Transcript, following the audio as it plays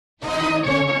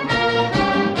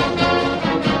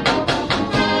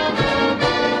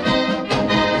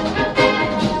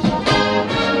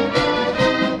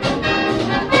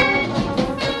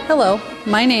Hello,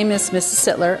 my name is Mrs.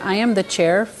 Sittler. I am the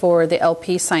chair for the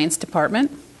LP Science Department.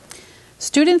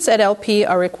 Students at LP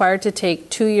are required to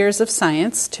take 2 years of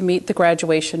science to meet the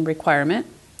graduation requirement,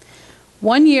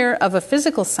 1 year of a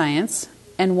physical science,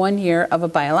 and 1 year of a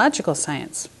biological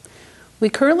science. We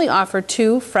currently offer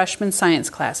 2 freshman science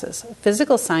classes,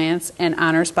 physical science and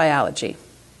honors biology.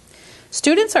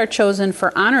 Students are chosen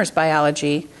for honors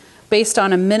biology based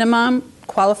on a minimum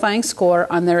qualifying score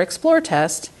on their Explore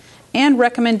test and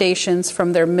recommendations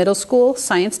from their middle school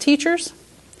science teachers.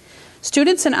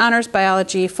 Students in honors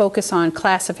biology focus on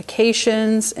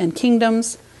classifications and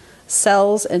kingdoms,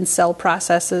 cells and cell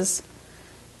processes,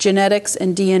 genetics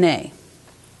and DNA.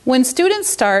 When students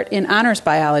start in honors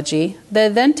biology, they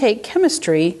then take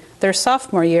chemistry their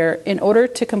sophomore year in order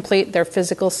to complete their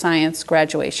physical science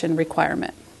graduation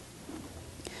requirement.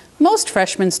 Most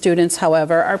freshman students,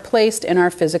 however, are placed in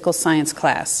our physical science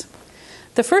class.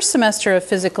 The first semester of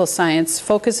physical science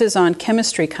focuses on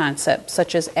chemistry concepts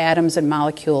such as atoms and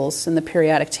molecules and the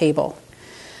periodic table.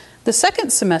 The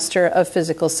second semester of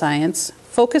physical science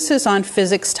focuses on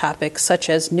physics topics such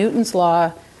as Newton's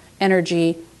law,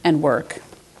 energy, and work.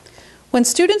 When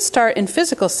students start in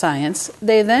physical science,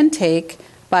 they then take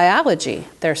biology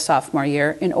their sophomore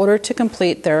year in order to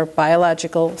complete their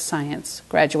biological science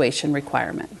graduation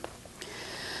requirement.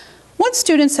 Once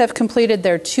students have completed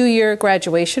their 2-year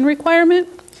graduation requirement,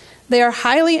 they are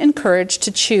highly encouraged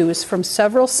to choose from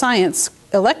several science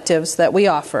electives that we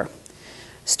offer.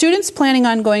 Students planning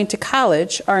on going to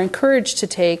college are encouraged to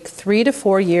take 3 to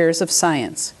 4 years of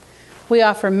science. We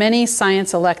offer many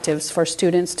science electives for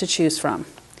students to choose from.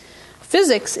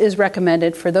 Physics is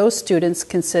recommended for those students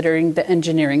considering the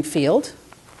engineering field.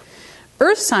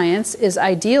 Earth science is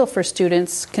ideal for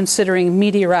students considering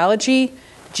meteorology,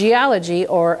 geology,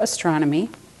 or astronomy.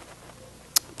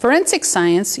 Forensic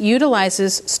science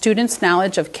utilizes students'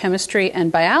 knowledge of chemistry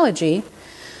and biology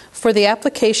for the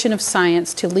application of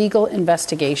science to legal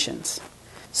investigations.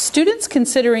 Students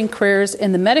considering careers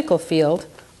in the medical field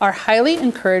are highly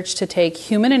encouraged to take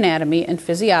human anatomy and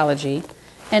physiology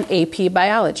and AP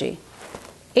biology.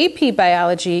 AP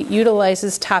biology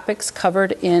utilizes topics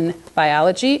covered in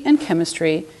biology and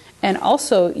chemistry and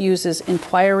also uses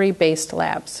inquiry-based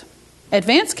labs.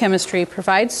 Advanced chemistry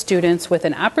provides students with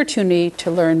an opportunity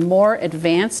to learn more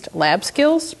advanced lab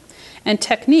skills and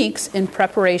techniques in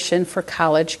preparation for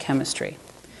college chemistry.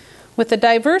 With the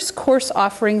diverse course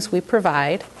offerings we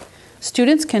provide,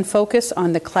 students can focus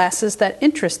on the classes that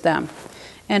interest them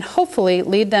and hopefully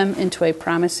lead them into a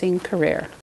promising career.